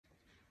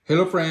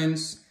Hello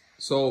friends,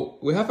 so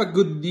we have a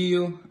good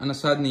deal and a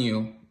sad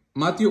news.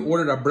 Matthew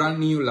ordered a brand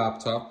new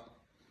laptop,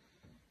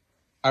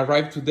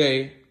 arrived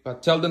today,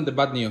 but tell them the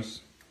bad news.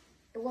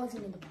 It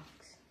wasn't in the box.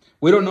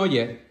 We don't know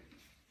yet.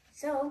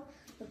 So,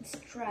 let's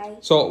try.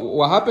 So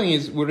what happened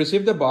is we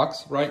received the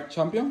box, right,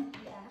 champion?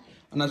 Yeah.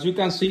 And as you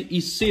can see,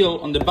 it's sealed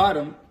on the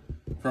bottom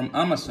from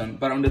Amazon,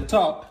 but on the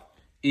top,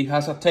 it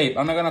has a tape.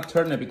 I'm not gonna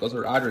turn it because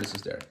our address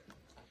is there.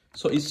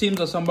 So it seems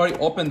that somebody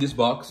opened this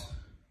box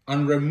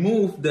and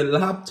removed the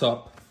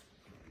laptop.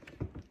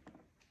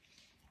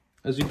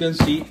 As you can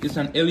see, it's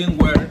an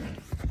Alienware.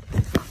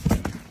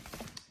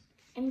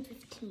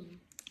 M15.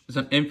 It's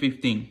an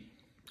M15,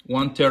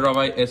 1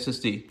 terabyte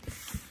SSD.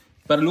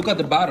 But look at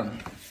the bottom.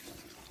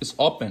 It's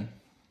open.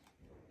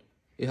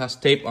 It has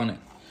tape on it.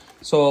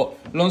 So,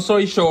 long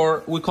story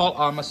short, we call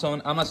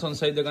Amazon. Amazon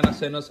said they're gonna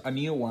send us a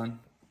new one.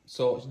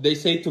 So they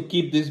say to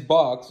keep this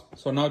box.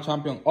 So now,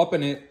 champion,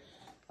 open it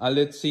and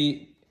let's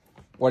see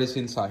what is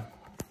inside.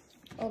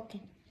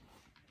 Okay.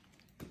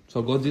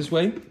 So go this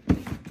way.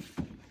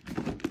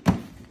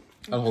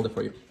 I'll hold it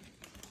for you.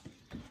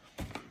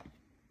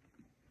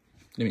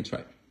 Let me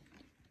try.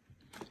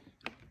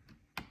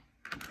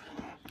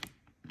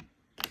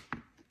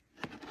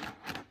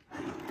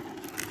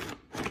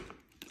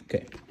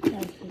 Okay.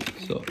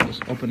 So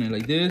just open it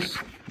like this,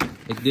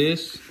 like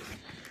this.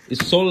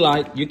 It's so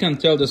light, you can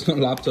tell there's no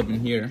laptop in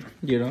here,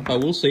 you know,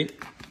 but we'll see.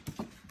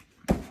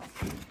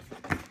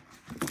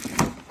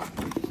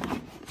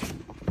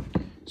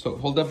 So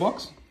hold that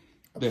box,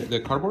 the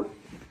cardboard.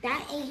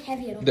 That ain't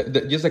heavy at all.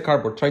 Just the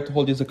cardboard, try to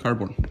hold just the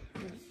cardboard.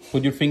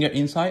 Put your finger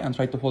inside and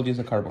try to hold just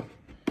the cardboard.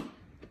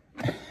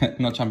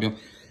 No, champion.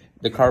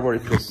 The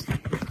cardboard is this.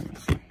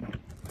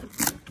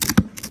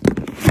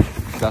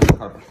 That's the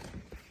cardboard.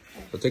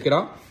 So take it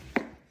out.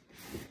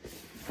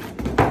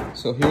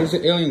 So here's the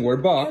Alienware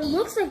box. It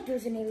looks like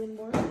there's an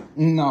Alienware.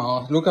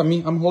 No, look at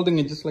me. I'm holding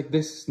it just like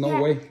this.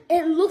 No way.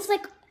 It looks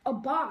like a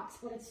box,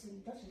 but it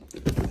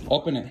doesn't.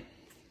 Open it.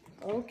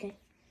 Okay.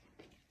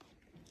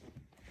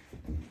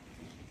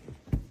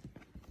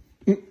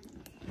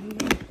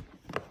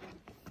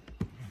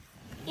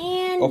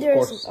 And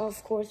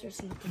of course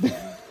there's nothing.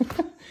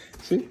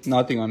 See,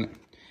 nothing on it.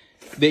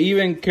 They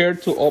even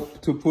cared to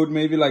put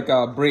maybe like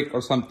a brick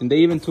or something. They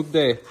even took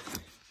they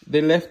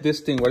left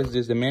this thing. What is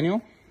this? The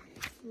manual?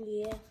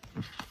 Yeah.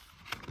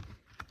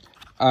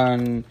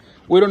 And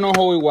we don't know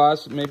how it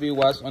was. Maybe it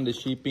was on the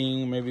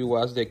shipping. Maybe it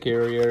was the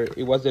carrier.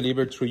 It was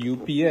delivered through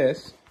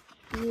UPS.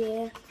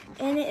 Yeah,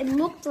 and it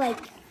looks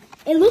like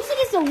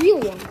it's a real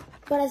one.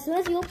 But as soon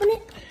as you open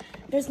it,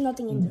 there's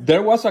nothing in there.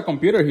 There was a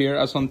computer here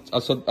at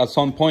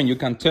some point. You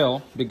can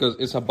tell because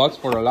it's a box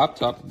for a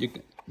laptop. You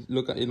can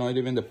look at, you know,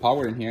 even the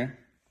power in here.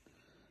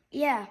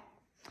 Yeah.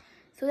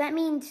 So that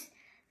means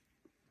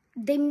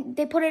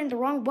they put it in the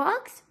wrong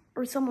box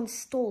or someone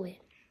stole it.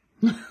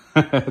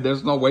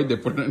 There's no way they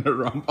put it in the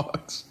wrong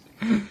box.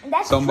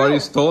 That's somebody true.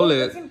 stole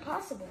it. It's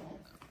impossible.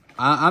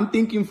 I'm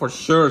thinking for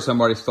sure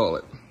somebody stole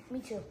it.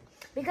 Me too.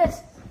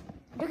 Because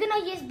they're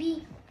gonna just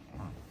be.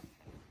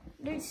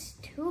 There's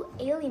two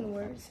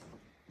Alienwares.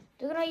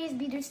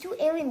 There's two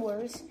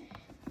Alienwares,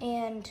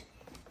 and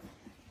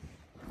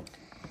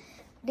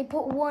they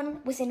put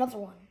one with another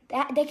one.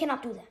 They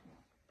cannot do that.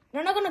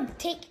 They're not gonna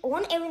take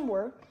one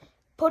Alienware,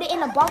 put it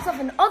in a box of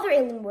another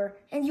Alienware,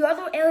 and the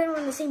other Alienware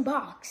in the same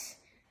box.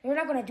 They're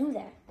not gonna do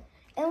that.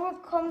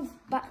 Alienware comes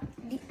by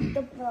the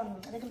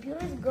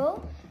computers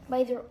go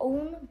by their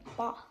own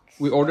box.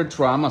 We ordered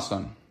through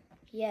Amazon.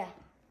 Yeah.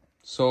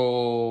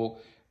 So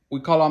we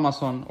call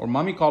Amazon, or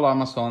mommy called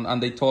Amazon,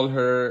 and they told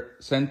her,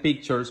 send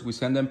pictures. We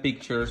send them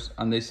pictures,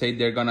 and they say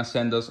they're gonna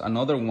send us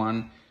another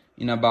one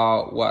in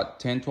about, what,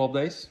 10, 12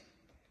 days?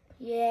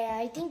 Yeah,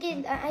 I think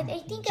June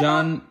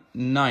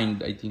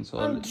 9th, I think so.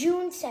 On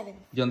June 7th.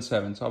 June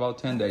 7th, so about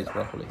 10 days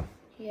roughly.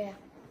 Yeah.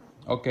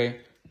 Okay,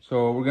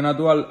 so we're gonna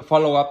do a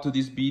follow-up to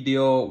this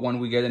video when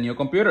we get a new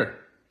computer.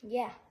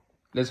 Yeah.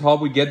 Let's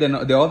hope we get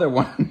the other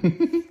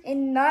one.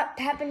 And not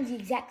happen the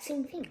exact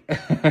same thing.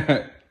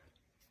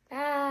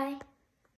 Bye.